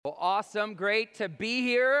Awesome. Great to be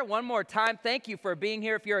here. One more time, thank you for being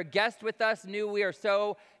here. If you're a guest with us, we are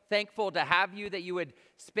so thankful to have you, that you would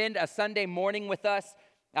spend a Sunday morning with us.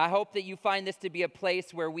 I hope that you find this to be a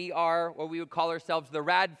place where we are, what we would call ourselves the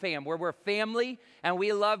Rad Fam, where we're family, and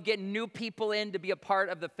we love getting new people in to be a part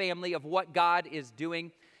of the family of what God is doing.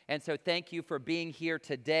 And so thank you for being here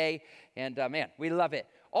today. And man, we love it.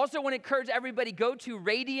 Also want to encourage everybody, go to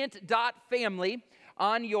radiant.family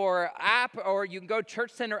on your app, or you can go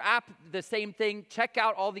Church Center app, the same thing. Check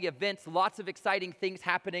out all the events, lots of exciting things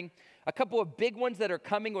happening. A couple of big ones that are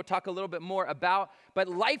coming we'll talk a little bit more about. But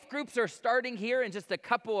life groups are starting here in just a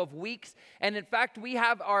couple of weeks. And in fact, we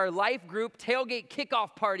have our life group tailgate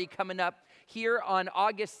kickoff party coming up here on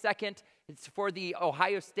August 2nd. It's for the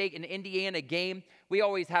Ohio State and Indiana game. We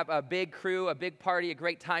always have a big crew, a big party, a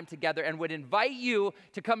great time together, and would invite you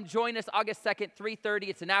to come join us August 2nd, 3:30.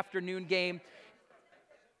 It's an afternoon game.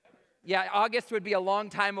 Yeah, August would be a long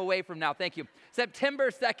time away from now. Thank you. September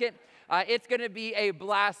 2nd, it's going to be a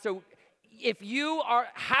blast. So if you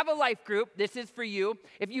have a life group, this is for you.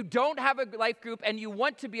 If you don't have a life group and you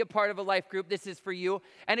want to be a part of a life group, this is for you.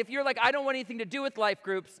 And if you're like, I don't want anything to do with life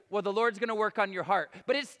groups, well, the Lord's going to work on your heart.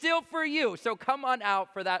 But it's still for you. So come on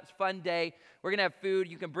out for that fun day. We're going to have food.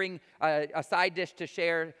 You can bring a side dish to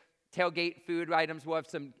share, tailgate food items. We'll have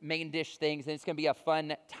some main dish things. And it's going to be a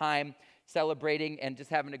fun time celebrating and just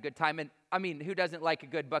having a good time. And I mean, who doesn't like a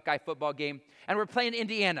good Buckeye football game? And we're playing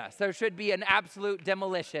Indiana, so it should be an absolute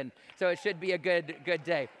demolition. So it should be a good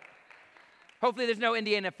day. Hopefully there's no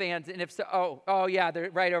Indiana fans, and if so, oh yeah,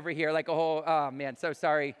 they're right over here, like a whole, oh man, so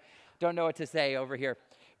sorry. Don't know what to say over here.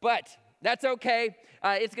 But that's okay.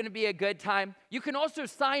 It's going to be a good time. You can also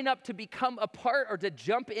sign up to become a part or to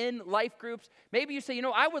jump in life groups. Maybe you say,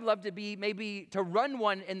 I would love to be, maybe to run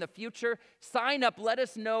one in the future. Sign up. Let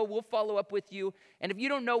us know. We'll follow up with you. And if you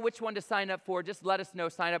don't know which one to sign up for, just let us know.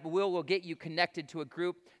 Sign up. We'll get you connected to a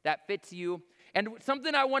group that fits you. And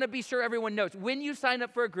something I want to be sure everyone knows, when you sign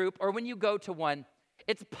up for a group or when you go to one,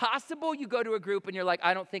 it's possible you go to a group and you're like,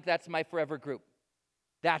 I don't think that's my forever group.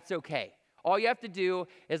 That's okay. All you have to do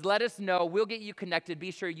is let us know. We'll get you connected. Be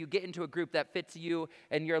sure you get into a group that fits you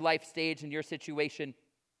and your life stage and your situation.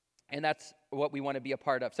 And that's what we want to be a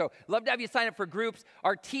part of. So love to have you sign up for groups.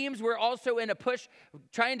 Our teams, we're also in a push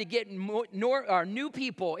trying to get new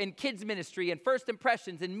people in kids ministry and first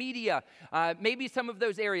impressions and media. Maybe some of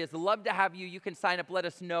those areas. Love to have you. You can sign up. Let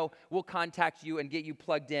us know. We'll contact you and get you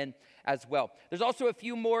plugged in as well. There's also a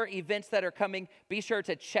few more events that are coming. Be sure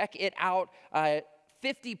to check it out.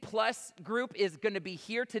 50-plus group is going to be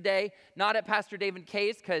here today, not at Pastor David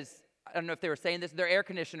Kay's, because I don't know if they were saying this, their air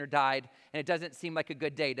conditioner died, and it doesn't seem like a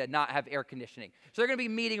good day to not have air conditioning. So they're going to be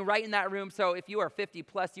meeting right in that room. So if you are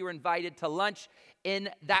 50-plus, you are invited to lunch in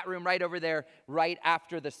that room right over there right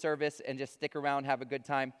after the service, and just stick around, have a good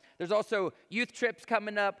time. There's also youth trips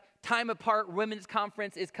coming up. Time Apart Women's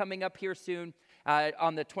Conference is coming up here soon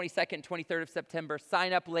on the 22nd, 23rd of September.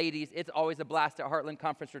 Sign up, ladies. It's always a blast at Heartland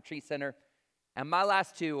Conference Retreat Center. And my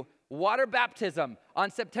last two, water baptism on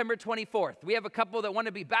September 24th. We have a couple that want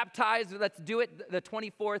to be baptized. Let's do it the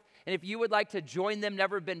 24th. And if you would like to join them,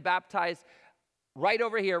 never been baptized, right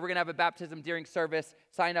over here, we're going to have a baptism during service.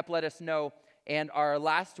 Sign up, let us know. And our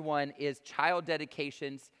last one is child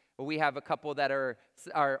dedications. We have a couple that are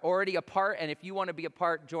already a part, and if you want to be a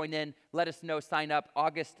part, join in. Let us know. Sign up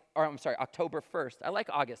October 1st. I like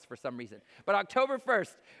August for some reason. But October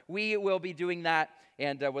 1st, we will be doing that,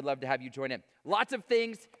 and would love to have you join in. Lots of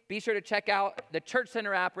things. Be sure to check out the Church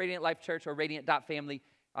Center app, Radiant Life Church or Radiant.family,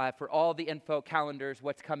 for all the info, calendars,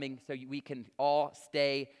 what's coming, so we can all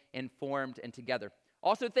stay informed and together.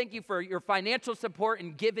 Also, thank you for your financial support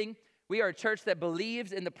and giving. We are a church that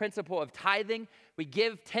believes in the principle of tithing. We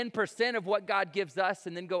give 10% of what God gives us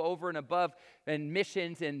and then go over and above in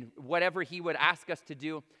missions and whatever he would ask us to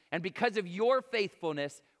do. And because of your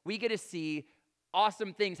faithfulness, we get to see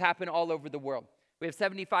awesome things happen all over the world. We have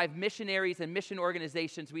 75 missionaries and mission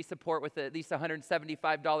organizations we support with at least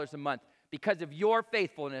 $175 a month. Because of your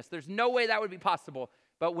faithfulness, there's no way that would be possible.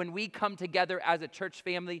 But when we come together as a church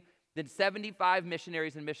family, then 75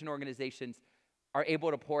 missionaries and mission organizations are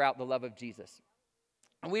able to pour out the love of Jesus.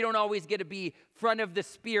 And we don't always get to be front of the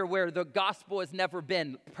spear where the gospel has never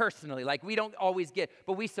been personally. Like we don't always get,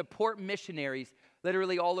 but we support missionaries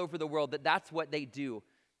literally all over the world. That's what they do.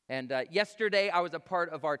 And yesterday I was a part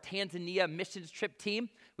of our Tanzania missions trip team.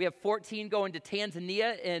 We have 14 going to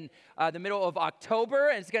Tanzania in the middle of October,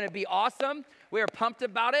 and it's going to be awesome. We are pumped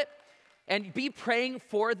about it. And be praying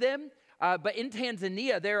for them. But in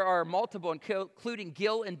Tanzania, there are multiple, including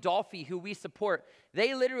Gil and Dolphy, who we support.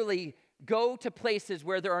 They literally go to places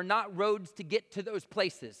where there are not roads to get to those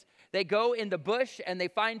places. They go in the bush and they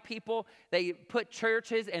find people. They put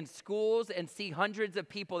churches and schools and see hundreds of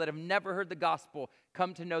people that have never heard the gospel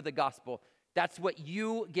come to know the gospel. That's what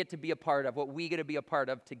you get to be a part of, what we get to be a part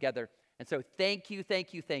of together. And so thank you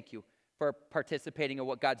for participating in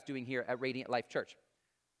what God's doing here at Radiant Life Church.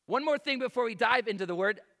 One more thing before we dive into the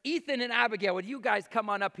word. Ethan and Abigail, would you guys come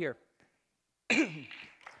on up here?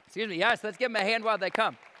 Excuse me. Yes, let's give them a hand while they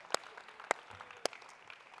come.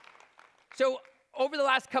 So over the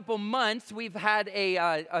last couple months, we've had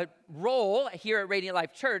a role here at Radiant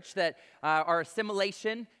Life Church that our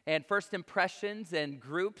assimilation and first impressions and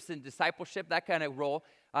groups and discipleship, that kind of role,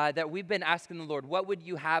 that we've been asking the Lord, what would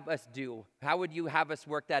you have us do? How would you have us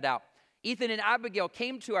work that out? Ethan and Abigail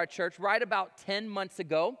came to our church right about 10 months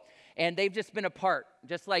ago, and they've just been a part,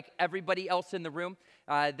 just like everybody else in the room.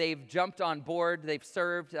 They've jumped on board, they've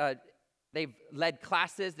served, they've led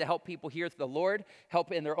classes to help people hear the Lord,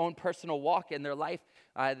 help in their own personal walk in their life.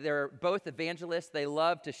 They're both evangelists. They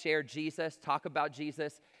love to share Jesus, talk about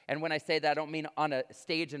Jesus. And when I say that, I don't mean on a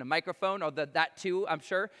stage and a microphone, although that too, I'm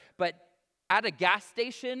sure, but at a gas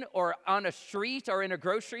station or on a street or in a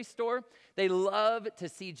grocery store, they love to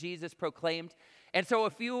see Jesus proclaimed. And so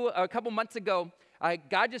a couple months ago,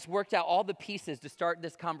 God just worked out all the pieces to start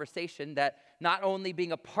this conversation, that not only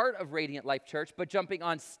being a part of Radiant Life Church, but jumping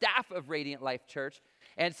on staff of Radiant Life Church.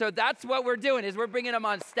 And so that's what we're doing, is we're bringing them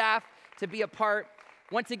on staff to be a part,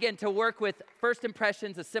 once again, to work with first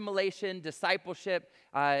impressions, assimilation, discipleship,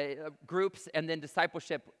 groups, and then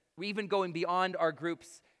discipleship. We're even going beyond our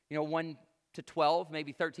groups, 1 to 12,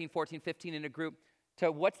 maybe 13, 14, 15 in a group,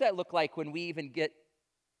 to what's that look like when we even get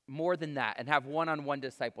more than that and have one-on-one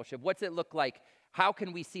discipleship? What's it look like? How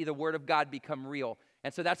can we see the Word of God become real?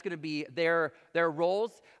 And so that's going to be their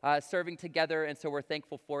roles serving together, and so we're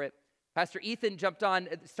thankful for it. Pastor Ethan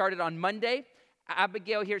started on Monday.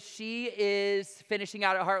 Abigail here, she is finishing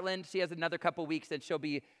out at Heartland. She has another couple weeks, and she'll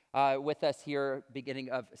be with us here beginning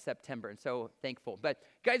of September, and so thankful. But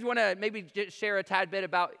you guys want to maybe just share a tad bit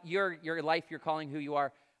about your life, your calling, who you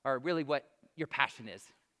are, or really what your passion is?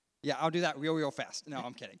 Yeah, I'll do that real fast. No,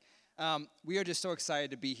 I'm kidding. We are just so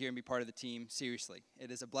excited to be here and be part of the team. Seriously,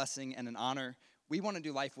 it is a blessing and an honor. We want to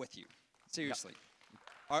do life with you. Seriously.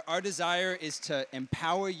 Yep. Our desire is to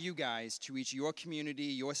empower you guys to reach your community,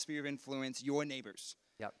 your sphere of influence, your neighbors.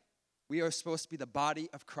 Yep. We are supposed to be the body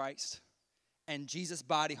of Christ, and Jesus'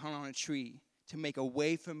 body hung on a tree to make a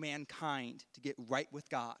way for mankind to get right with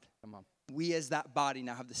God. Come on. We as that body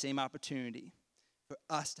now have the same opportunity for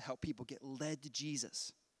us to help people get led to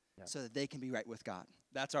Jesus. Yep. So that they can be right with God.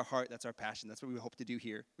 That's our heart. That's our passion. That's what we hope to do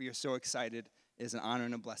here. We are so excited. It is an honor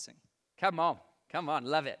and a blessing. Come on.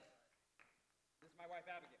 Love it. This is my wife,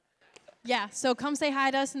 Abigail. Yeah, so come say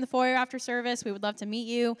hi to us in the foyer after service. We would love to meet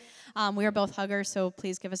you. We are both huggers, so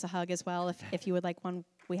please give us a hug as well if you would like one.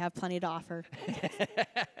 We have plenty to offer.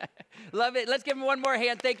 Love it. Let's give them one more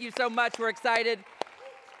hand. Thank you so much. We're excited.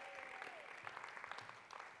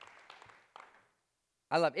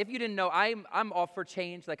 If you didn't know, I'm all for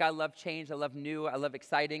change. Like, I love change. I love new. I love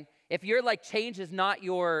exciting. If you're like, change is not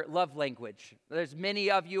your love language, there's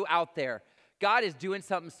many of you out there. God is doing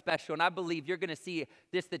something special, and I believe you're going to see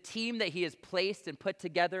this, the team that he has placed and put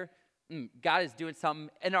together. God is doing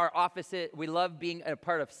something. In our office, we love being a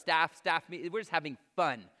part of staff meeting. We're just having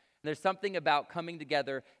fun. And there's something about coming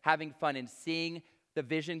together, having fun, and seeing the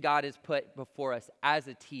vision God has put before us as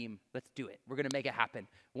a team. Let's do it. We're going to make it happen.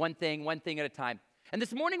 One thing at a time. And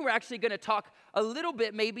this morning, we're actually going to talk a little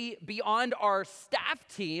bit maybe beyond our staff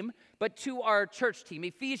team, but to our church team.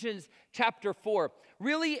 Ephesians chapter 4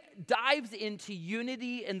 really dives into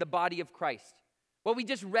unity in the body of Christ. What we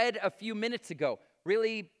just read a few minutes ago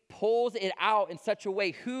really pulls it out in such a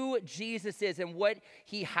way who Jesus is and what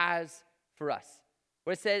he has for us.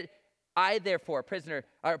 What it said, I therefore,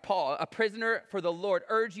 Paul, a prisoner for the Lord,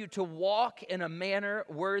 urge you to walk in a manner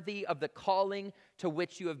worthy of the calling to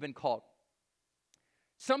which you have been called.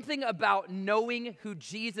 Something about knowing who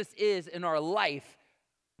Jesus is in our life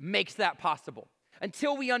makes that possible.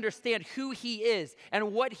 Until we understand who he is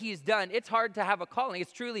and what he's done, it's hard to have a calling.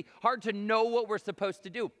 It's truly hard to know what we're supposed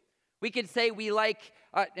to do. We can say we like,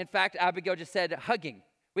 in fact, Abigail just said hugging.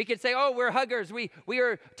 We can say, oh, we're huggers. We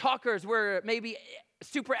are talkers. We're maybe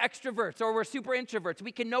super extroverts or we're super introverts.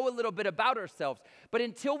 We can know a little bit about ourselves. But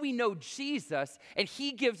until we know Jesus and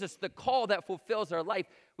he gives us the call that fulfills our life,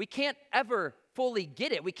 we can't ever fully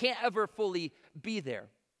get it. We can't ever fully be there.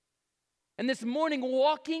 And this morning,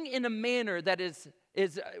 walking in a manner that is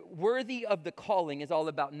worthy of the calling is all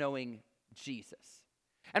about knowing Jesus.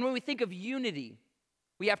 And when we think of unity,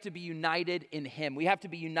 We have to be united in him. We have to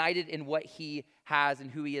be united in what he has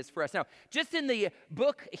and who he is for us. Now, just in the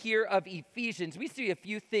book here of Ephesians, we see a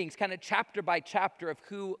few things kind of chapter by chapter of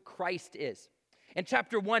who Christ is. In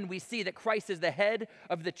chapter 1, we see that Christ is the head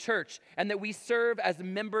of the church and that we serve as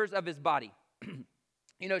members of his body.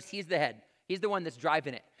 You notice he's the head. He's the one that's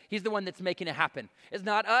driving it. He's the one that's making it happen. It's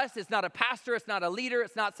not us. It's not a pastor. It's not a leader.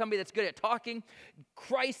 It's not somebody that's good at talking.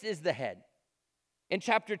 Christ is the head. In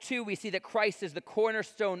chapter 2, we see that Christ is the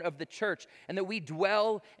cornerstone of the church and that we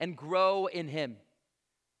dwell and grow in him.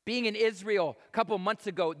 Being in Israel a couple months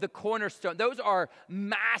ago, the cornerstone, those are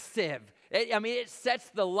massive. It sets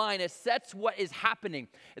the line. It sets what is happening.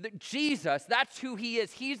 Jesus, that's who he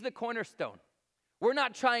is. He's the cornerstone. We're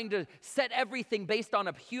not trying to set everything based on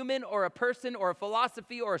a human or a person or a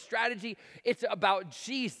philosophy or a strategy. It's about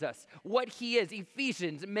Jesus, what he is.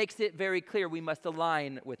 Ephesians makes it very clear we must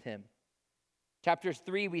align with him. Chapters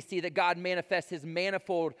 3, we see that God manifests his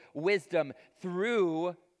manifold wisdom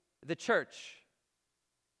through the church.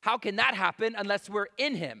 How can that happen unless we're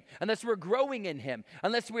in him, unless we're growing in him,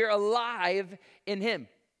 unless we're alive in him?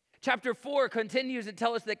 Chapter 4 continues to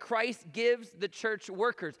tell us that Christ gives the church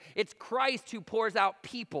workers. It's Christ who pours out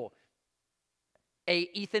people,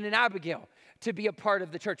 Ethan and Abigail, to be a part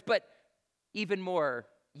of the church. But even more,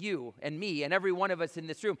 you and me and every one of us in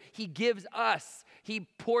this room, he gives us, he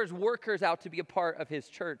pours workers out to be a part of his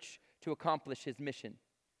church to accomplish his mission.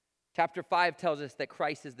 Chapter 5 tells us that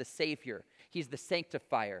Christ is the Savior. He's the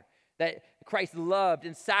sanctifier. That Christ loved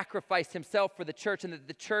and sacrificed himself for the church and that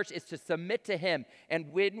the church is to submit to him.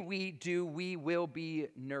 And when we do, we will be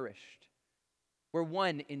nourished. We're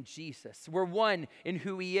one in Jesus. We're one in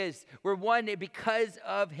who he is. We're one because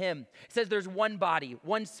of him. It says there's one body,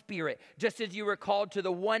 one spirit, just as you were called to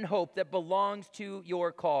the one hope that belongs to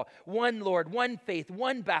your call. One Lord, one faith,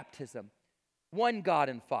 one baptism, one God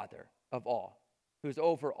and Father of all, who's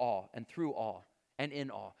over all and through all and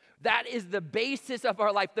in all. That is the basis of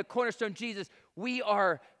our life, the cornerstone, Jesus. We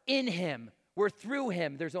are in him. We're through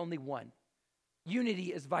him. There's only one.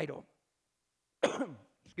 Unity is vital.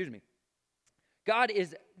 Excuse me. God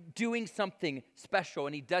is doing something special,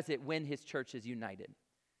 and he does it when his church is united.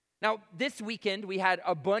 Now, this weekend, we had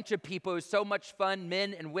a bunch of people. It was so much fun,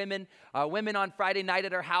 men and women. Women on Friday night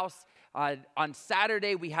at our house. On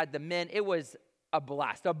Saturday, we had the men. It was a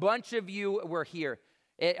blast. A bunch of you were here,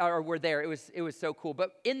 or were there. It was so cool.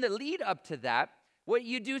 But in the lead up to that, what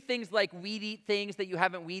you do things like weed eat things that you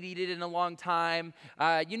haven't weed eated in a long time.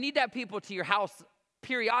 You need to have people to your house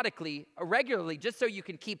periodically, regularly, just so you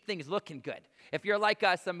can keep things looking good. If you're like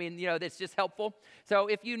us, it's just helpful. So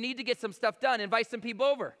if you need to get some stuff done, invite some people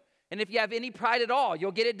over. And if you have any pride at all,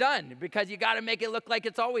 you'll get it done because you got to make it look like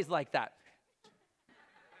it's always like that.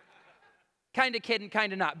 Kind of kidding,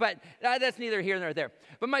 kind of not, but that's neither here nor there.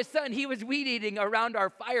 But my son, he was weed eating around our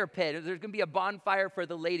fire pit. There's going to be a bonfire for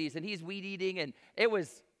the ladies, and he's weed eating, and it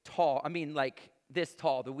was tall. Like this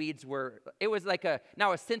tall. The weeds were, it was like a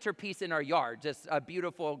centerpiece in our yard, just a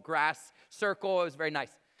beautiful grass circle. It was very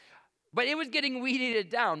nice. But it was getting weeded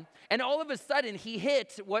down, and all of a sudden, he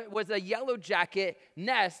hit what was a yellow jacket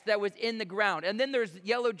nest that was in the ground. And then there's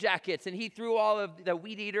yellow jackets, and he threw all of the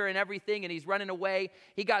weed eater and everything, and he's running away.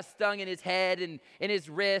 He got stung in his head and in his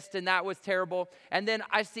wrist, and that was terrible. And then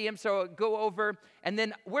I see him, so go over, and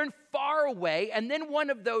then we're far away, and then one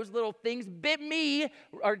of those little things bit me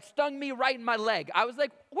or stung me right in my leg. I was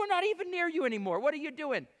like, we're not even near you anymore. What are you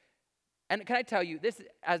doing? And can I tell you, this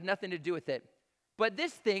has nothing to do with it. But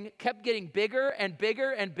this thing kept getting bigger and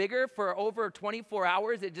bigger and bigger for over 24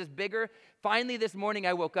 hours. It just bigger. Finally, this morning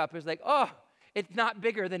I woke up. It was like, oh, it's not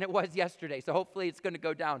bigger than it was yesterday. So hopefully it's going to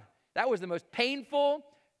go down. That was the most painful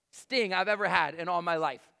sting I've ever had in all my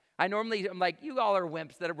life. I'm like, you all are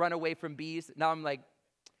wimps that run away from bees. Now I'm like,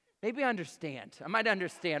 maybe I understand. I might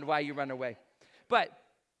understand why you run away. But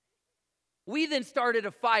we then started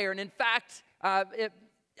a fire. And in fact,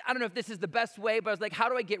 I don't know if this is the best way, but I was like, how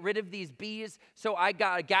do I get rid of these bees? So I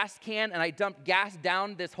got a gas can, and I dumped gas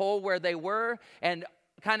down this hole where they were and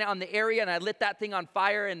kind of on the area, and I lit that thing on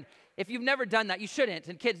fire. And if you've never done that, you shouldn't,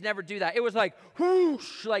 and kids never do that. It was like,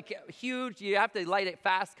 whoosh, like huge. You have to light it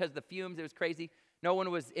fast because the fumes, it was crazy. No one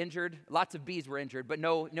was injured. Lots of bees were injured, but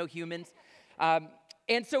no humans.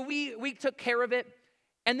 And so we took care of it.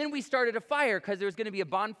 And then we started a fire because there was going to be a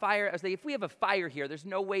bonfire. I was like, if we have a fire here, there's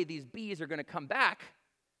no way these bees are going to come back.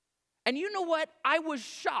 And you know what? I was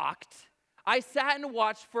shocked. I sat and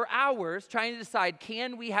watched for hours trying to decide,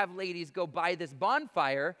 can we have ladies go by this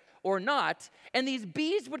bonfire or not? And these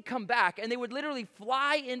bees would come back, and they would literally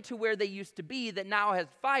fly into where they used to be that now has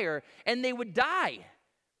fire, and they would die.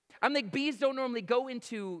 I'm like, bees don't normally go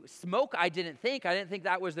into smoke, I didn't think. I didn't think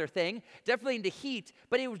that was their thing. Definitely into heat,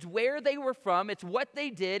 but it was where they were from. It's what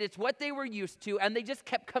they did. It's what they were used to, and they just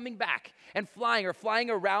kept coming back and flying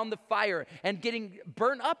around the fire and getting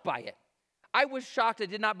burnt up by it. I was shocked. I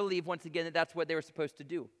did not believe, once again, that that's what they were supposed to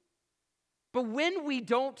do. But when we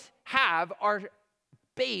don't have our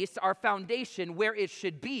base, our foundation where it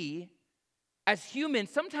should be, as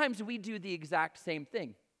humans, sometimes we do the exact same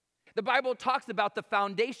thing. The Bible talks about the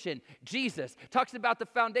foundation, Jesus, talks about the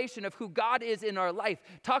foundation of who God is in our life,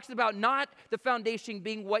 talks about not the foundation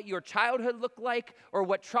being what your childhood looked like or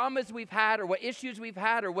what traumas we've had or what issues we've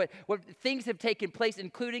had or what things have taken place,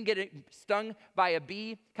 including getting stung by a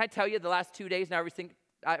bee. Can I tell you, the last 2 days now,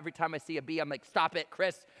 every time I see a bee, I'm like, stop it,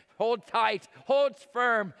 Chris, hold tight, hold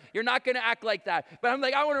firm. You're not going to act like that. But I'm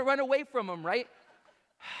like, I want to run away from them, right?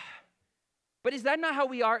 But is that not how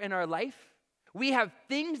we are in our life? We have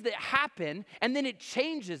things that happen, and then it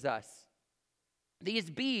changes us. These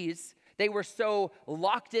bees, they were so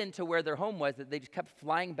locked into where their home was that they just kept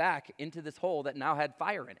flying back into this hole that now had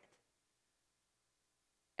fire in it.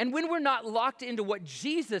 And when we're not locked into what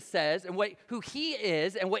Jesus says and who he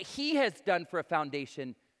is and what he has done for a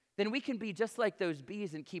foundation, then we can be just like those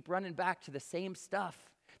bees and keep running back to the same stuff.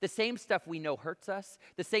 The same stuff we know hurts us,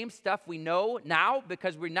 the same stuff we know now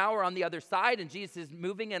because we now are on the other side and Jesus is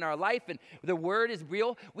moving in our life and the word is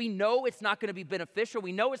real. We know it's not going to be beneficial.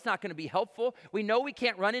 We know it's not going to be helpful. We know we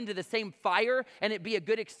can't run into the same fire and it be a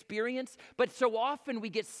good experience. But so often we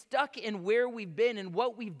get stuck in where we've been and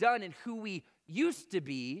what we've done and who we used to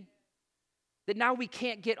be that now we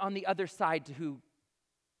can't get on the other side to who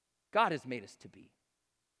God has made us to be.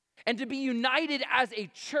 And to be united as a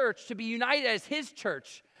church, to be united as his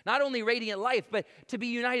church, not only Radiant Life, but to be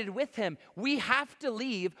united with him, we have to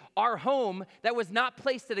leave our home that was not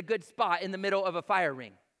placed at a good spot in the middle of a fire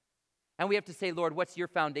ring. And we have to say, Lord, what's your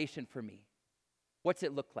foundation for me? What's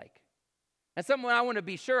it look like? And someone I want to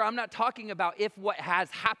be sure, I'm not talking about if what has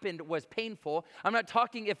happened was painful. I'm not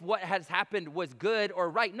talking if what has happened was good or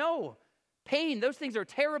right. No. Pain, those things are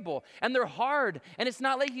terrible and they're hard. And it's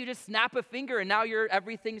not like you just snap a finger and now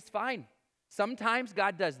everything's fine. Sometimes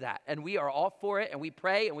God does that and we are all for it and we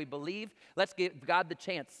pray and we believe. Let's give God the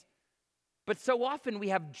chance. But so often we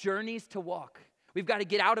have journeys to walk. We've got to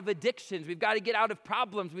get out of addictions. We've got to get out of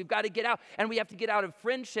problems. We've got to get out, and we have to get out of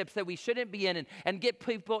friendships that we shouldn't be in and get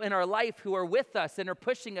people in our life who are with us and are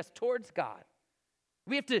pushing us towards God.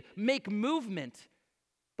 We have to make movement.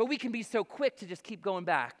 But we can be so quick to just keep going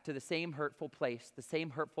back to the same hurtful place, the same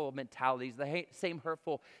hurtful mentalities, the same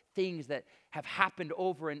hurtful things that have happened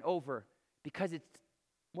over and over because it's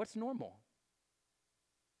what's normal.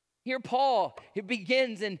 Here Paul, he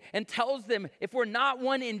begins and tells them if we're not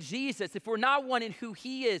one in Jesus, if we're not one in who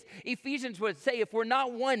he is, Ephesians would say if we're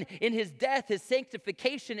not one in his death, his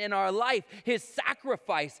sanctification in our life, his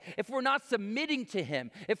sacrifice, if we're not submitting to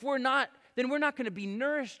him, if we're not, then we're not going to be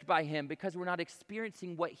nourished by him because we're not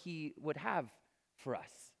experiencing what he would have for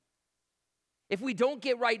us. If we don't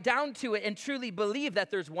get right down to it and truly believe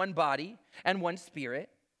that there's one body and one spirit,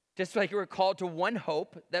 just like you were called to one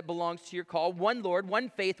hope that belongs to your call, one Lord, one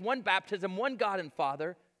faith, one baptism, one God and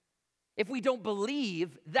Father, if we don't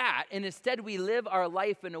believe that and instead we live our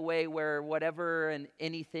life in a way where whatever and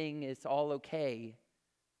anything is all okay,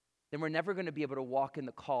 then we're never going to be able to walk in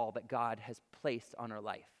the call that God has placed on our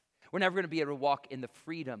life. We're never going to be able to walk in the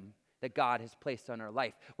freedom that God has placed on our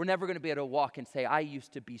life. We're never going to be able to walk and say, I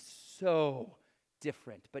used to be so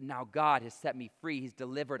different, but now God has set me free. He's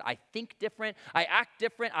delivered. I think different. I act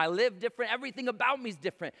different. I live different. Everything about me is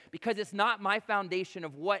different because it's not my foundation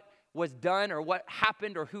of what was done or what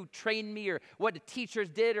happened or who trained me or what the teachers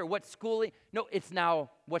did or what schooling. No, it's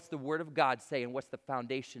now what's the Word of God say and what's the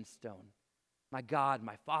foundation stone. My God,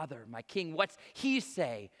 my Father, my King, what's He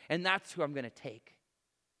say? And that's who I'm going to take.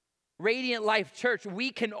 Radiant Life Church, we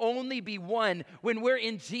can only be one when we're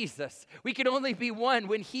in Jesus. We can only be one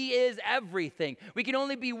when He is everything. We can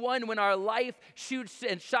only be one when our life shoots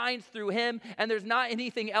and shines through Him and there's not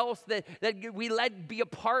anything else that we let be a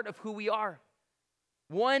part of who we are.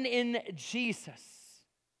 One in Jesus.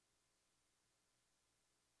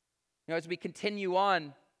 You know, as we continue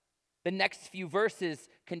on, the next few verses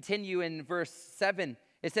continue in verse 7.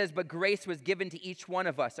 It says, but grace was given to each one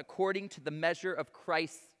of us according to the measure of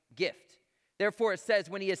Christ's gift. Therefore it says,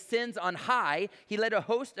 when he ascends on high, he led a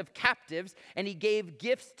host of captives and he gave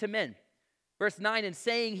gifts to men. Verse 9, in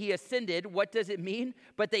saying he ascended, what does it mean?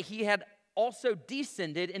 But that he had also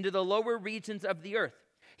descended into the lower regions of the earth.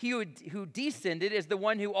 He who descended is the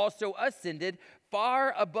one who also ascended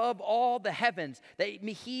far above all the heavens, that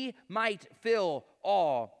he might fill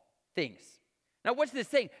all things. Now, what's this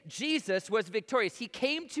saying? Jesus was victorious. He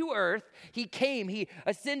came to earth. He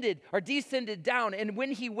ascended or descended down. And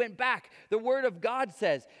when he went back, the word of God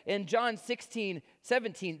says in John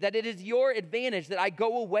 16:17, that it is your advantage that I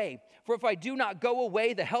go away. For if I do not go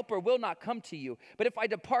away, the helper will not come to you. But if I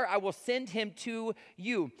depart, I will send him to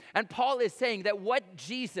you. And Paul is saying that what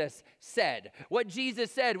Jesus said when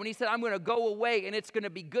he said, I'm going to go away and it's going to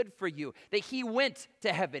be good for you, that he went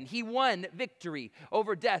to heaven. He won victory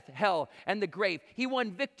over death, hell, and the grave. He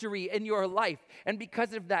won victory in your life. And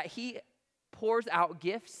because of that, he pours out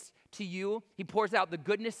gifts to you. He pours out the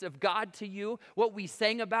goodness of God to you. What we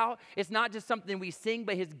sang about, it's not just something we sing,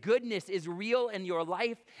 but his goodness is real in your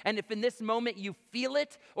life. And if in this moment you feel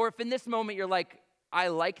it, or if in this moment you're like, I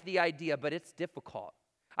like the idea, but it's difficult.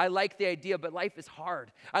 I like the idea, but life is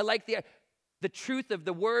hard. I like the truth of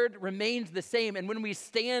the word remains the same. And when we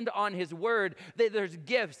stand on his word, there's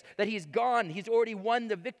gifts that he's gone. He's already won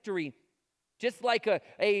the victory. Just like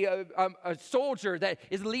a soldier that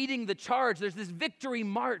is leading the charge, there's this victory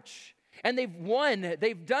march. And they've won.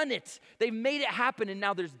 They've done it. They've made it happen. And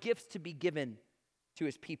now there's gifts to be given to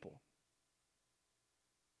his people.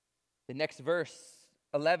 The next verse,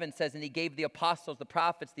 11, says, and he gave the apostles, the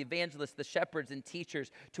prophets, the evangelists, the shepherds, and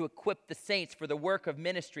teachers to equip the saints for the work of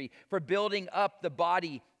ministry, for building up the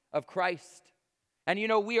body of Christ. And you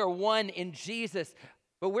know, we are one in Jesus,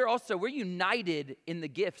 but we're united in the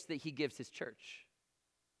gifts that he gives his church.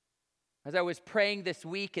 As I was praying this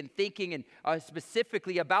week and thinking and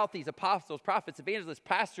specifically about these apostles, prophets, evangelists,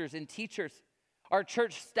 pastors, and teachers, our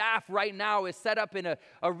church staff right now is set up in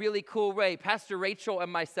a really cool way. Pastor Rachel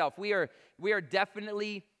and myself, we are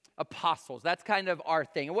definitely apostles. That's kind of our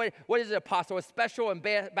thing. What is an apostle? A special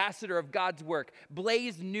ambassador of God's work.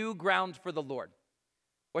 Blaze new ground for the Lord.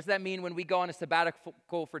 What's that mean when we go on a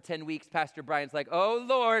sabbatical for 10 weeks? Pastor Brian's like, oh,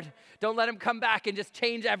 Lord, don't let him come back and just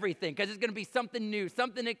change everything because it's going to be something new,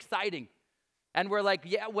 something exciting. And we're like,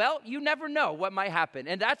 yeah, well, you never know what might happen.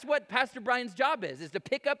 And that's what Pastor Brian's job is to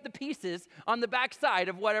pick up the pieces on the backside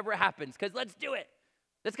of whatever happens because let's do it.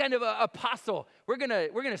 That's kind of an apostle. We're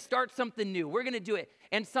gonna start something new. We're going to do it.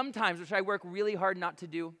 And sometimes, which I work really hard not to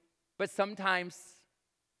do, but sometimes,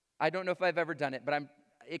 I don't know if I've ever done it, but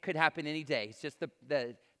it could happen any day. It's just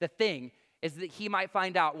the thing is that he might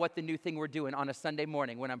find out what the new thing we're doing on a Sunday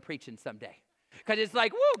morning when I'm preaching someday. Because it's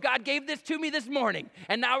like, whoa, God gave this to me this morning,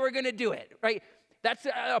 and now we're going to do it, right? That's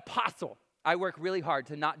an apostle. I work really hard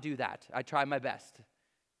to not do that. I try my best,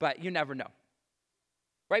 but you never know.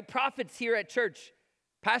 Right? Prophets here at church,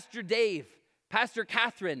 Pastor Dave, Pastor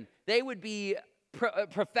Catherine, they would be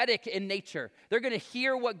prophetic in nature. They're going to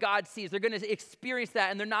hear what God sees. They're going to experience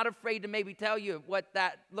that, and they're not afraid to maybe tell you what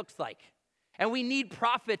that looks like. And we need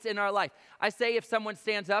prophets in our life. I say if someone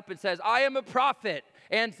stands up and says, I am a prophet,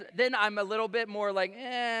 and then I'm a little bit more like,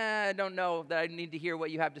 I don't know that I need to hear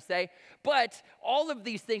what you have to say. But all of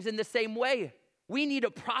these things in the same way, we need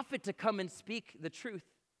a prophet to come and speak the truth.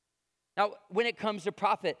 Now, when it comes to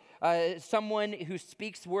prophet, someone who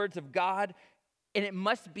speaks words of God, and it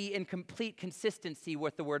must be in complete consistency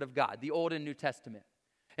with the word of God, the Old and New Testament.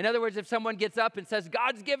 In other words, if someone gets up and says,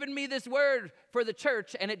 God's given me this word for the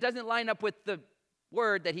church, and it doesn't line up with the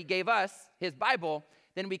word that he gave us, his Bible,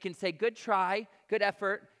 then we can say, good try, good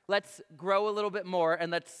effort, let's grow a little bit more,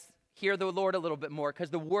 and let's hear the Lord a little bit more, because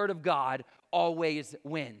the word of God always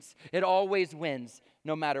wins. It always wins,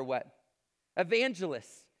 no matter what.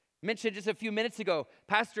 Evangelists, mentioned just a few minutes ago,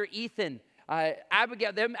 Pastor Ethan,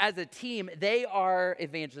 Abigail, them as a team, they are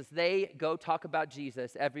evangelists. They go talk about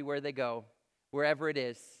Jesus everywhere they go, wherever it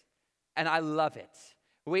is, and I love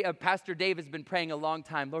it. Pastor Dave has been praying a long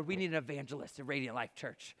time, Lord, we need an evangelist at Radiant Life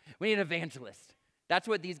Church. We need an evangelist. That's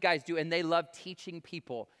what these guys do, and they love teaching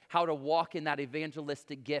people how to walk in that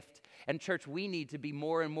evangelistic gift. And church, we need to be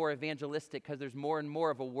more and more evangelistic because there's more and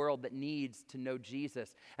more of a world that needs to know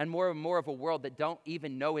Jesus and more of a world that don't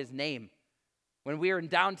even know his name. When we are in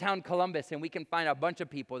downtown Columbus and we can find a bunch of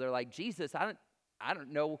people, they're like, Jesus, I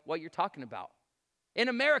don't know what you're talking about. In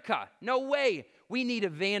America, no way. We need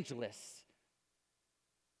evangelists.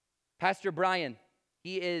 Pastor Brian,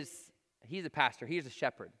 he's a pastor. He's a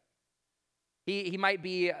shepherd. He might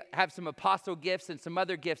have some apostle gifts and some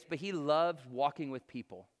other gifts, but he loves walking with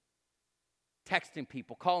people, texting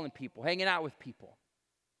people, calling people, hanging out with people.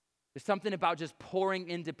 There's something about just pouring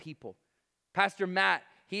into people. Pastor Matt,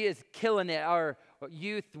 he is killing it. Our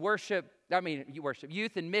youth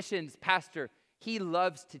and missions pastor, he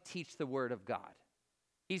loves to teach the word of God.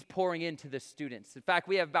 He's pouring into the students. In fact,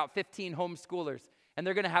 we have about 15 homeschoolers, and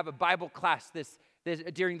they're going to have a Bible class this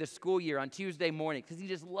during the school year on Tuesday morning because he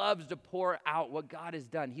just loves to pour out what God has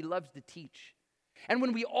done. He loves to teach. And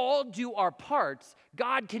when we all do our parts,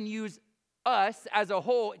 God can use us as a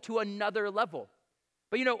whole to another level.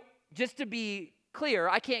 But just to be clear,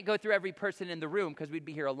 I can't go through every person in the room because we'd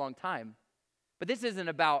be here a long time. But this isn't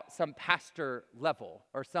about some pastor level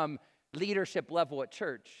or some leadership level at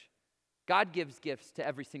church. God gives gifts to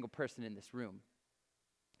every single person in this room.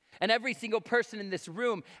 And every single person in this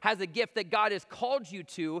room has a gift that God has called you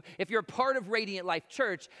to, if you're a part of Radiant Life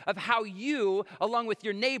Church, of how you, along with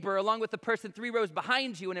your neighbor, along with the person 3 rows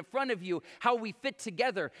behind you and in front of you, how we fit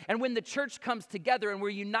together. And when the church comes together and we're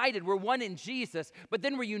united, we're one in Jesus, but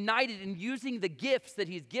then we're united in using the gifts that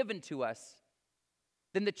he's given to us,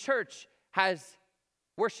 then the church has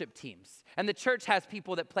worship teams, and the church has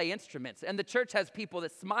people that play instruments, and the church has people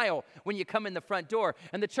that smile when you come in the front door,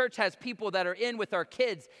 and the church has people that are in with our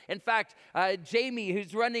kids. In fact, Jamie,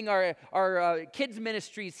 who's running our kids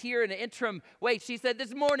ministries here in an interim way, she said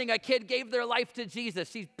this morning a kid gave their life to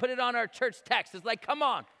Jesus. She put it on our church text. It's like, come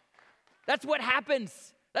on. That's what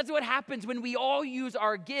happens. That's what happens when we all use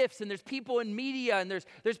our gifts, and there's people in media, and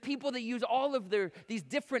there's people that use all of these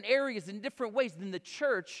different areas in different ways. Then the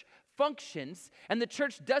church functions, and the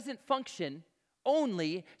church doesn't function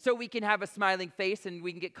only so we can have a smiling face and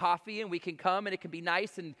we can get coffee and we can come and it can be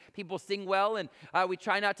nice and people sing well, and we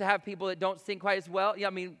try not to have people that don't sing quite as well.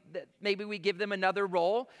 Maybe we give them another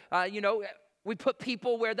role. We put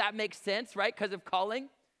people where that makes sense, right, because of calling.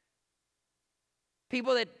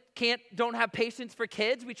 People that don't have patience for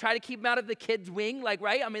kids, we try to keep them out of the kids' wing,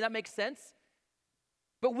 right? That makes sense.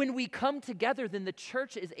 But when we come together, then the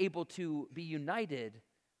church is able to be united,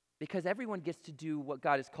 because everyone gets to do what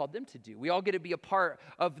God has called them to do. We all get to be a part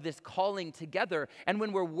of this calling together. And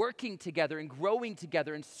when we're working together and growing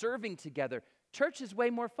together and serving together, church is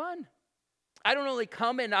way more fun. I don't only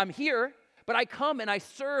come and I'm here, but I come and I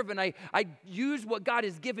serve and I use what God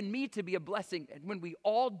has given me to be a blessing. And when we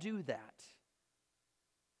all do that,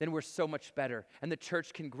 then we're so much better, and the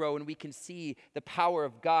church can grow, and we can see the power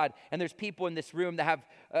of God. And there's people in this room that have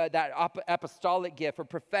that apostolic gift or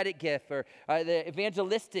prophetic gift or the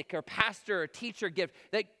evangelistic or pastor or teacher gift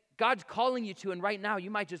that God's calling you to, and right now you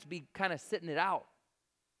might just be kind of sitting it out.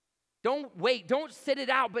 Don't wait. Don't sit it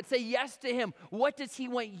out, but say yes to him. What does he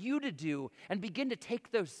want you to do? And begin to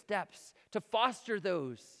take those steps to foster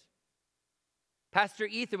those. Pastor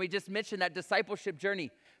Ethan, we just mentioned that discipleship journey.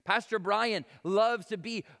 Pastor Brian loves to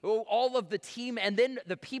be all of the team and then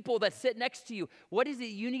the people that sit next to you. What is it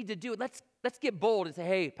you need to do? Let's get bold and say,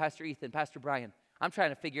 hey, Pastor Ethan, Pastor Brian, I'm trying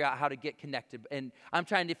to figure out how to get connected, and I'm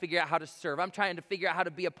trying to figure out how to serve. I'm trying to figure out how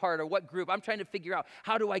to be a part of what group. I'm trying to figure out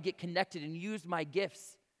how do I get connected and use my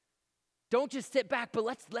gifts. Don't just sit back, but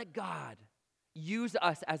let's let God use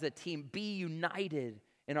us as a team. Be united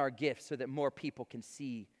in our gifts so that more people can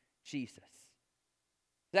see Jesus.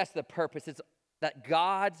 That's the purpose. It's that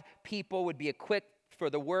God's people would be equipped for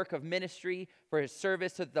the work of ministry, for his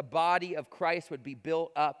service, so that the body of Christ would be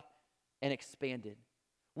built up and expanded.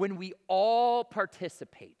 When we all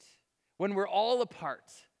participate, when we're all a part,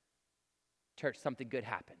 church, something good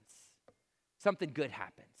happens. Something good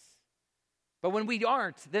happens. But when we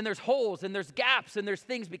aren't, then there's holes and there's gaps and there's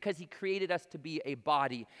things, because he created us to be a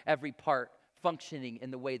body, every part functioning in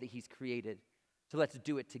the way that he's created. So let's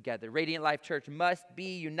do it together. Radiant Life Church must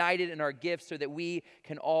be united in our gifts so that we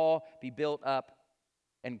can all be built up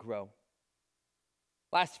and grow.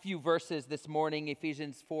 Last few verses this morning,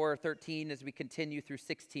 Ephesians 4:13, as we continue through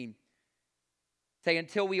 16. Say,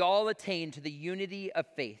 until we all attain to the unity of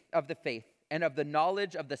the faith and of the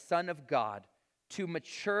knowledge of the Son of God, to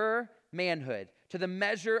mature manhood, to the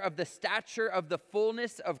measure of the stature of the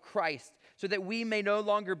fullness of Christ, so that we may no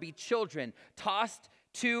longer be children, tossed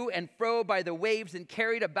to and fro by the waves and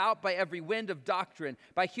carried about by every wind of doctrine,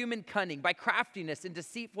 by human cunning, by craftiness and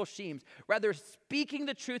deceitful schemes. Rather, speaking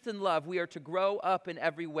the truth in love, we are to grow up in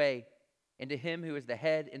every way into him who is the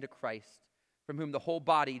head, into Christ, from whom the whole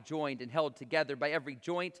body, joined and held together by every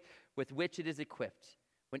joint with which it is equipped,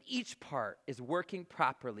 when each part is working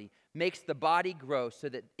properly, makes the body grow so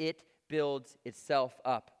that it builds itself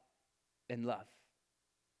up in love.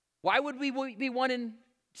 Why would we be one in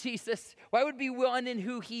Jesus? Why would we be one in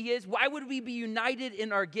who he is? Why would we be united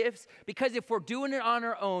in our gifts? Because if we're doing it on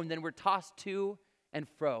our own, then we're tossed to and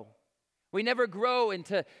fro. We never grow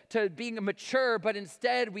into being mature, but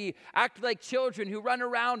instead we act like children who run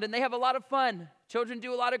around and they have a lot of fun. Children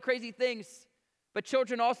do a lot of crazy things, but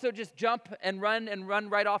children also just jump and run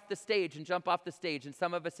right off the stage and jump off the stage. And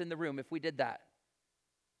some of us in the room, if we did that,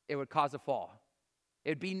 it would cause a fall.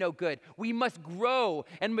 It'd be no good. We must grow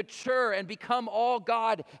and mature and become all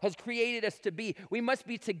God has created us to be. We must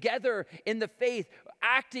be together in the faith,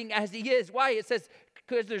 acting as he is. Why? It says,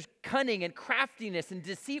 because there's cunning and craftiness and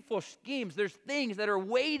deceitful schemes. There's things that are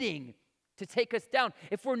waiting to take us down.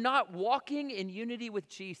 If we're not walking in unity with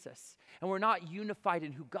Jesus and we're not unified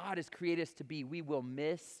in who God has created us to be, we will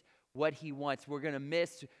miss what he wants. We're going to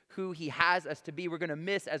miss who he has us to be. We're going to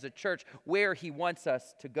miss as a church where he wants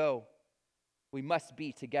us to go. We must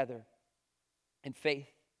be together in faith.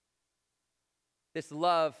 This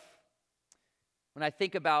love, when I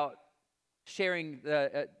think about sharing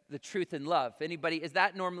the truth in love, anybody, is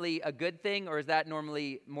that normally a good thing or is that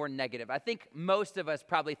normally more negative? I think most of us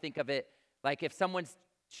probably think of it like if someone's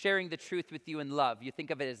sharing the truth with you in love, you think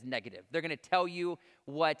of it as negative. They're going to tell you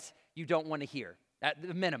what you don't want to hear at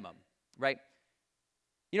the minimum, right?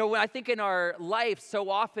 You know, when I think in our life, so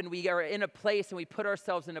often we are in a place and we put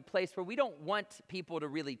ourselves in a place where we don't want people to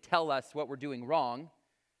really tell us what we're doing wrong.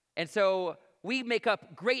 And so we make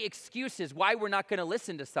up great excuses why we're not going to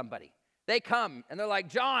listen to somebody. They come and they're like,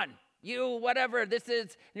 John, you, whatever this is.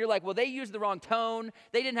 And you're like, well, they used the wrong tone.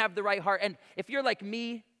 They didn't have the right heart. And if you're like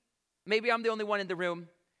me, maybe I'm the only one in the room,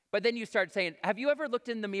 but then you start saying, have you ever looked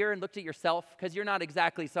in the mirror and looked at yourself? Because you're not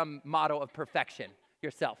exactly some model of perfection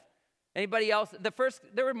yourself. Anybody else?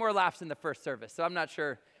 There were more laughs in the first service, so I'm not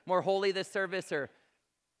sure. More holy this service or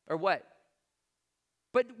what?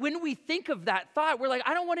 But when we think of that thought, we're like,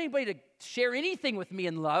 I don't want anybody to share anything with me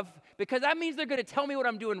in love because that means they're going to tell me what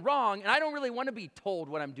I'm doing wrong, and I don't really want to be told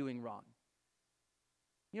what I'm doing wrong.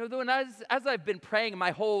 You know, as I've been praying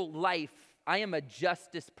my whole life, I am a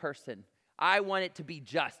justice person. I want it to be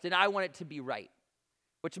just, and I want it to be right,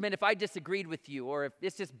 which meant if I disagreed with you or if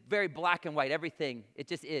it's just very black and white, everything, it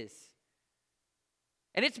just is.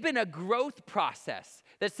 And it's been a growth process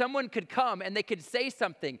that someone could come and they could say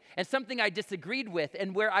something and something I disagreed with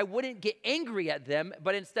and where I wouldn't get angry at them,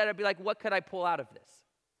 but instead I'd be like, what could I pull out of this?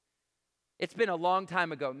 It's been a long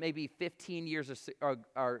time ago, maybe 15 years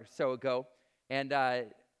or so ago, and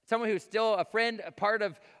someone who's still a friend, a part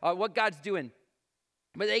of what God's doing.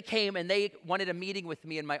 But they came and they wanted a meeting with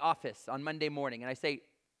me in my office on Monday morning. And I say,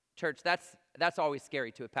 church, that's always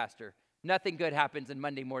scary to a pastor. Nothing good happens in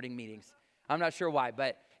Monday morning meetings. I'm not sure why,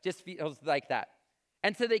 but just feels like that.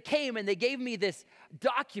 And so they came and they gave me this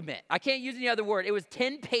document. I can't use any other word. It was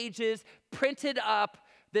 10 pages, printed up,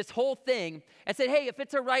 this whole thing, and said, hey, if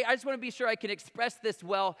it's all right, I just want to be sure I can express this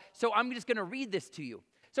well, so I'm just going to read this to you.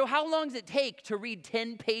 So how long does it take to read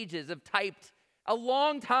 10 pages of typed? A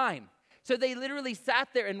long time. So they literally sat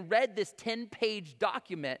there and read this 10-page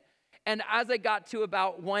document. And as I got to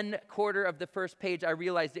about 1/4 of the first page, I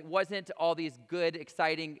realized it wasn't all these good,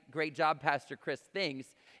 exciting, great job, Pastor Chris things.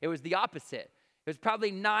 It was the opposite. It was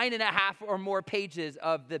probably 9.5 or more pages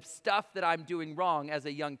of the stuff that I'm doing wrong as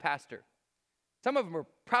a young pastor. Some of them are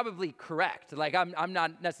probably correct. Like, I'm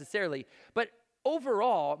not necessarily. But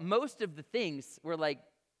overall, most of the things were like,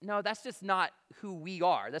 no, that's just not who we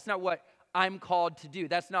are. That's not what I'm called to do.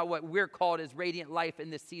 That's not what we're called as Radiant Life in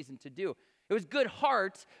this season to do. It was good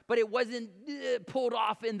heart, but it wasn't pulled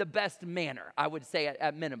off in the best manner, I would say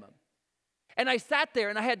at minimum. And I sat there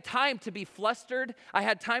and I had time to be flustered. I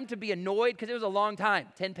had time to be annoyed because it was a long time,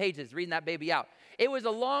 10 pages, reading that baby out. It was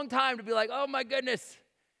a long time to be like, oh my goodness,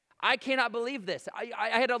 I cannot believe this.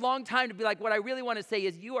 I had a long time to be like, what I really want to say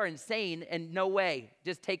is you are insane and no way.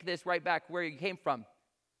 Just take this right back where you came from.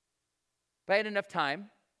 But I had enough time.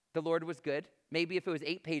 The Lord was good. Maybe if it was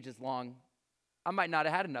 8 pages long, I might not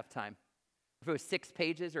have had enough time. If it was 6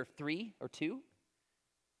 pages or 3 or 2.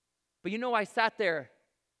 But you know, I sat there.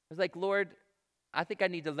 I was like, Lord, I think I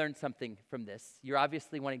need to learn something from this. You're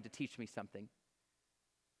obviously wanting to teach me something.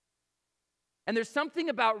 And there's something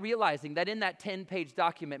about realizing that in that 10-page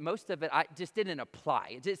document, most of it I just didn't apply.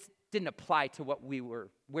 It just didn't apply to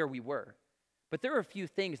where we were. But there were a few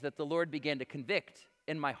things that the Lord began to convict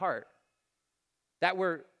in my heart that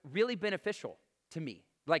were really beneficial to me,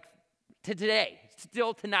 like to today,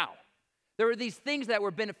 still to now. There were these things that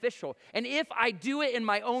were beneficial. And if I do it in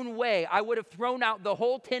my own way, I would have thrown out the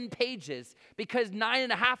whole 10 pages because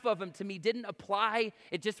 9.5 of them to me didn't apply.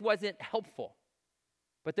 It just wasn't helpful.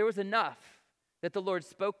 But there was enough that the Lord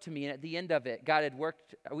spoke to me. And at the end of it, God had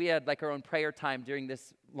worked. We had like our own prayer time during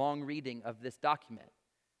this long reading of this document.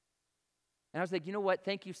 And I was like, you know what?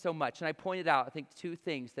 Thank you so much. And I pointed out, I think, 2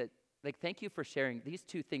 things that, like, thank you for sharing. These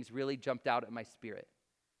 2 things really jumped out at my spirit.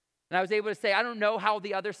 And I was able to say, I don't know how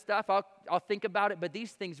the other stuff, I'll think about it, but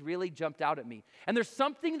these things really jumped out at me. And there's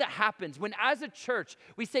something that happens when as a church,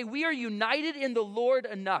 we say we are united in the Lord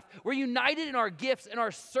enough. We're united in our gifts and our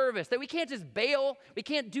service, that we can't just bail, we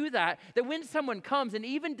can't do that. That when someone comes and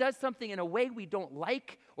even does something in a way we don't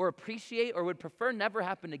like or appreciate or would prefer never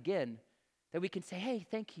happen again, that we can say, hey,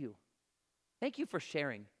 thank you. Thank you for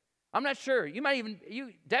sharing. I'm not sure.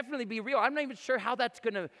 You definitely be real. I'm not even sure how that's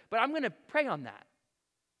going to, but I'm going to pray on that.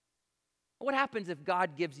 What happens if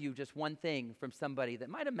God gives you just one thing from somebody that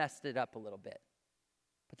might have messed it up a little bit?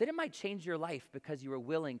 But then it might change your life because you were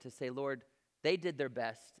willing to say, Lord, they did their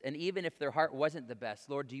best. And even if their heart wasn't the best,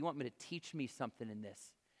 Lord, do you want me to teach me something in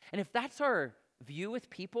this? And if that's our view with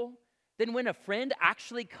people, then when a friend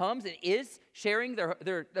actually comes and is sharing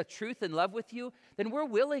the truth and love with you, then we're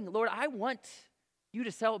willing, Lord, I want you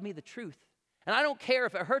to tell me the truth. And I don't care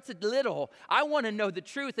if it hurts a little. I want to know the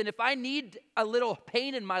truth. And if I need a little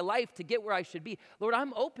pain in my life to get where I should be, Lord,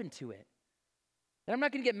 I'm open to it. And I'm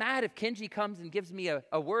not going to get mad if Kenji comes and gives me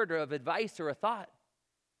a word or of advice or a thought.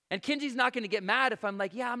 And Kenji's not going to get mad if I'm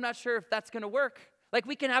like, yeah, I'm not sure if that's going to work. Like,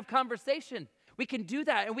 we can have conversation. We can do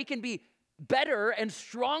that, and we can be better and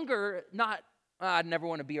stronger, not, I'd never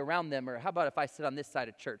want to be around them, or how about if I sit on this side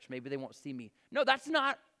of church? Maybe they won't see me. No, that's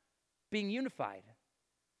not being unified.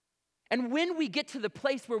 And when we get to the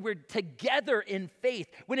place where we're together in faith,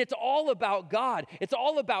 when it's all about God, it's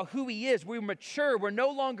all about who He is, we're mature, we're no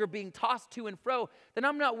longer being tossed to and fro, then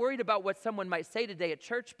I'm not worried about what someone might say today at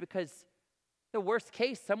church, because the worst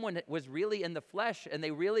case, someone was really in the flesh and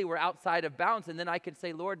they really were outside of bounds, and then I can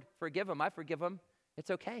say, Lord, forgive them, I forgive them,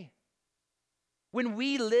 it's okay. When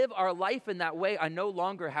we live our life in that way, I no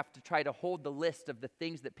longer have to try to hold the list of the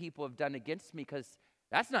things that people have done against me, because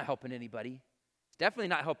that's not helping anybody. It's definitely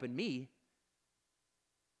not helping me.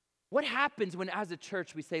 What happens when, as a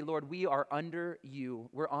church, we say, Lord, we are under you.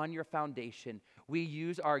 We're on your foundation. We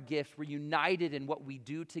use our gifts. We're united in what we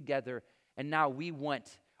do together. And now we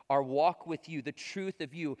want our walk with you, the truth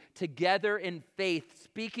of you, together in faith,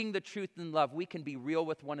 speaking the truth in love. We can be real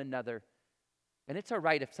with one another. And it's all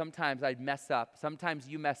right if sometimes I mess up. Sometimes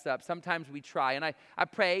you mess up. Sometimes we try. And I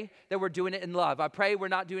pray that we're doing it in love. I pray we're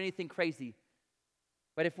not doing anything crazy.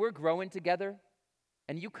 But if we're growing together,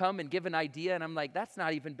 and you come and give an idea, and I'm like, that's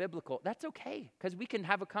not even biblical. That's okay, because we can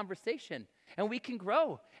have a conversation, and we can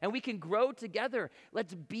grow together.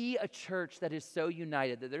 Let's be a church that is so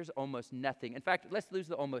united that there's almost nothing. In fact, let's lose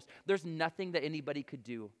the almost. There's nothing that anybody could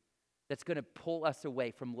do that's going to pull us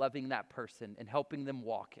away from loving that person and helping them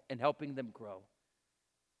walk and helping them grow.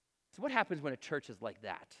 So what happens when a church is like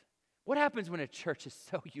that? What happens when a church is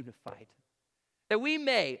so unified? That we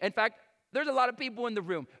may, in fact, there's a lot of people in the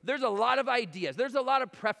room. There's a lot of ideas. There's a lot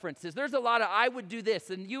of preferences. There's a lot of, I would do this,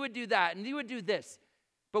 and you would do that, and you would do this.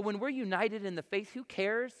 But when we're united in the faith, who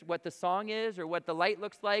cares what the song is or what the light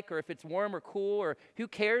looks like or if it's warm or cool, or who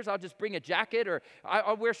cares? I'll just bring a jacket, or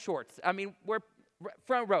I'll wear shorts. I mean, we're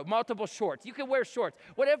front row, multiple shorts. You can wear shorts.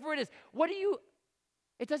 Whatever it is.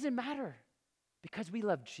 It doesn't matter, because we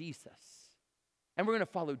love Jesus. And we're going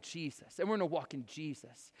to follow Jesus, and we're going to walk in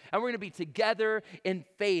Jesus, and we're going to be together in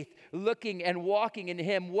faith, looking and walking in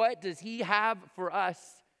Him. What does He have for us?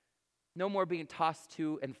 No more being tossed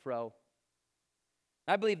to and fro.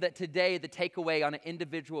 I believe that today the takeaway on an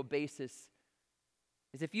individual basis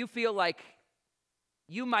is, if you feel like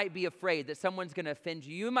you might be afraid that someone's going to offend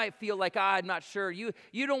you, you might feel like, I'm not sure, you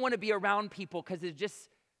don't want to be around people because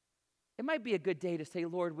it might be a good day to say,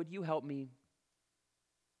 Lord, would you help me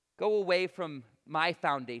go away from my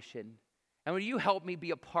foundation, and would you help me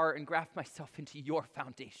be a part and graft myself into your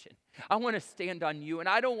foundation? I want to stand on you, and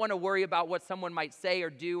I don't want to worry about what someone might say or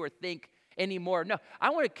do or think anymore. No, I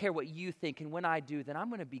want to care what you think, and when I do, then I'm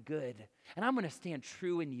going to be good, and I'm going to stand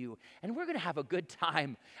true in you, and we're going to have a good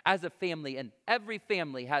time as a family. And every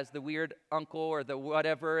family has the weird uncle or the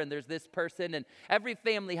whatever, and there's this person, and every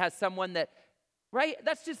family has someone that, right?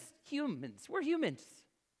 That's just humans. We're humans.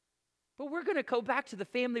 But we're going to go back to the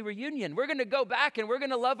family reunion. We're going to go back, and we're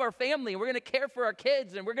going to love our family, and we're going to care for our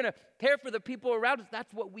kids, and we're going to care for the people around us.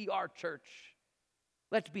 That's what we are, church.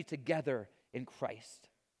 Let's be together in Christ.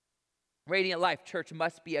 Radiant Life Church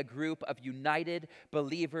must be a group of united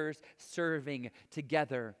believers serving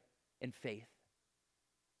together in faith.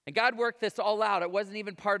 And God worked this all out. It wasn't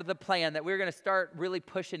even part of the plan that we were going to start really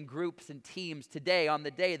pushing groups and teams today on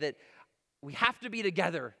the day that we have to be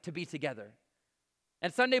together to be together.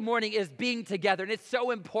 And Sunday morning is being together, and it's so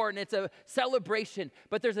important. It's a celebration.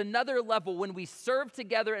 But there's another level when we serve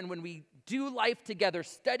together and when we do life together,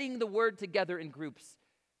 studying the Word together in groups.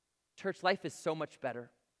 Church life is so much better.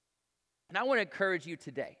 And I want to encourage you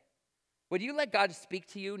today. Would you let God speak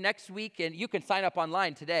to you next week? And you can sign up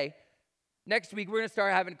online today. Next week, we're going to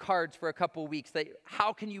start having cards for a couple weeks.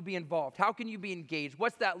 How can you be involved? How can you be engaged?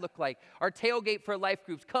 What's that look like? Our tailgate for life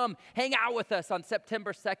groups. Come hang out with us on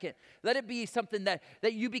September 2nd. Let it be something that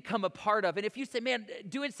you become a part of. And if you say, man,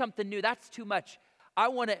 doing something new, that's too much, I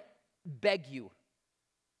want to beg you.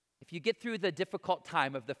 If you get through the difficult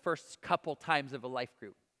time of the first couple times of a life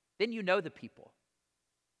group, then you know the people.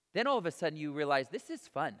 Then all of a sudden you realize this is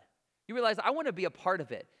fun. You realize, I want to be a part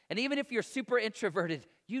of it. And even if you're super introverted,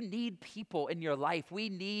 you need people in your life. We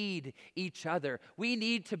need each other. We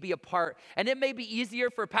need to be a part. And it may be easier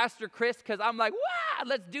for Pastor Chris because I'm like, wow,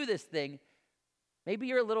 let's do this thing. Maybe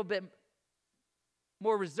you're a little bit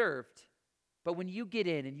more reserved. But when you get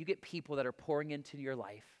in and you get people that are pouring into your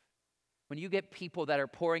life, when you get people that are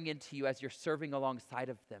pouring into you as you're serving alongside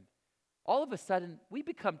of them, all of a sudden, we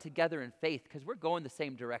become together in faith because we're going the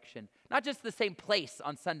same direction. Not just the same place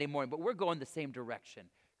on Sunday morning, but we're going the same direction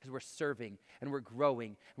because we're serving and we're growing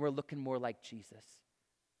and we're looking more like Jesus.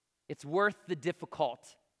 It's worth the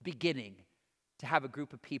difficult beginning to have a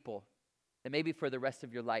group of people that maybe for the rest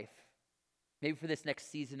of your life, maybe for this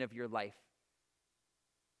next season of your life,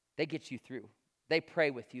 they get you through. They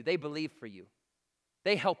pray with you. They believe for you.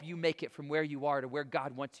 They help you make it from where you are to where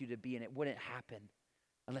God wants you to be, and it wouldn't happen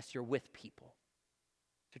unless you're with people.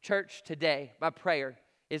 So church, today, my prayer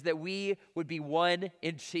is that we would be one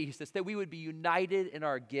in Jesus, that we would be united in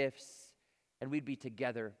our gifts, and we'd be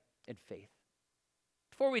together in faith.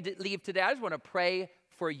 Before we leave today, I just want to pray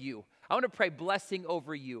for you. I want to pray blessing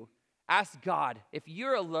over you. Ask God, if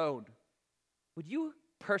you're alone, would you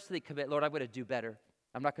personally commit, Lord, I'm going to do better.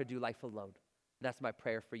 I'm not going to do life alone. That's my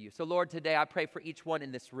prayer for you. So Lord, today I pray for each one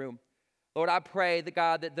in this room. Lord, I pray that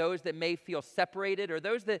God, that those that may feel separated or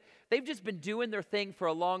those that they've just been doing their thing for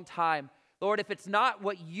a long time, Lord, if it's not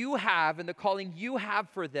what you have and the calling you have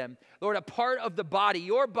for them, Lord, a part of the body,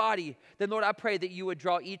 your body, then Lord, I pray that you would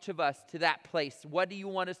draw each of us to that place. What do you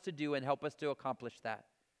want us to do and help us to accomplish that?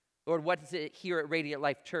 Lord, what is it here at Radiant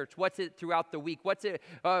Life Church? What's it throughout the week? What's it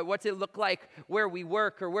look like where we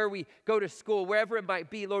work or where we go to school, wherever it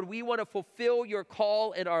might be? Lord, we want to fulfill your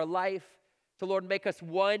call in our life. So Lord, make us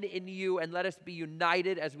one in you and let us be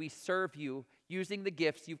united as we serve you using the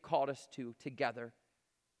gifts you've called us to together.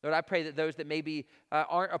 Lord, I pray that those that maybe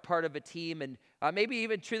aren't a part of a team and maybe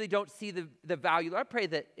even truly don't see the value, Lord, I pray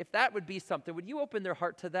that if that would be something, would you open their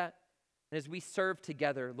heart to that? And as we serve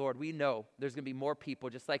together, Lord, we know there's going to be more people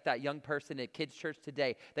just like that young person at Kids Church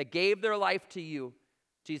today that gave their life to you.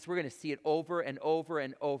 Jesus, we're going to see it over and over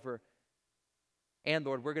and over. And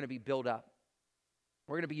Lord, we're going to be built up.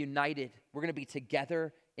 We're going to be united. We're going to be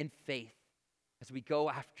together in faith as we go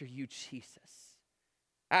after you, Jesus.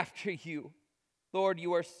 After you. Lord,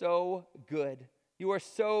 you are so good. You are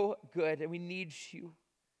so good, and we need you.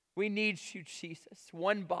 We need you, Jesus.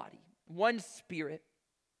 One body, one spirit,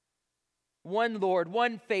 one Lord,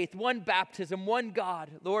 one faith, one baptism, one God.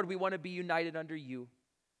 Lord, we want to be united under you.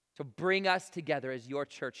 So bring us together as your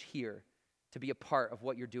church here to be a part of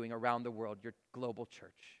what you're doing around the world, your global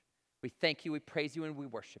church. We thank you, we praise you, and we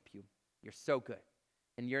worship you. You're so good.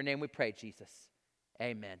 In your name we pray, Jesus.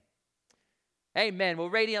 Amen. Amen. Well,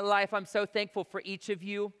 Radiant Life, I'm so thankful for each of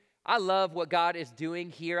you. I love what God is doing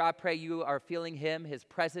here. I pray you are feeling his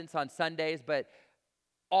presence on Sundays, but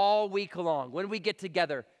all week long, when we get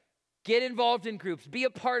together, get involved in groups, be a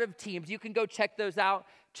part of teams. You can go check those out.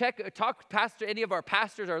 Talk to any of our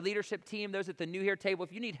pastors, our leadership team, those at the New Here table.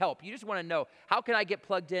 If you need help, you just want to know, how can I get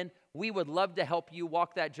plugged in? We would love to help you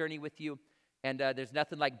walk that journey with you. And there's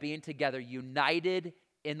nothing like being together, united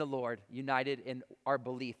in the Lord, united in our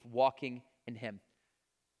belief, walking in him.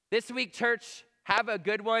 This week, church, have a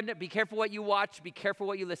good one. Be careful what you watch. Be careful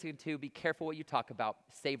what you listen to. Be careful what you talk about.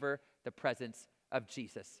 Savor the presence of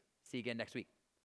Jesus. See you again next week.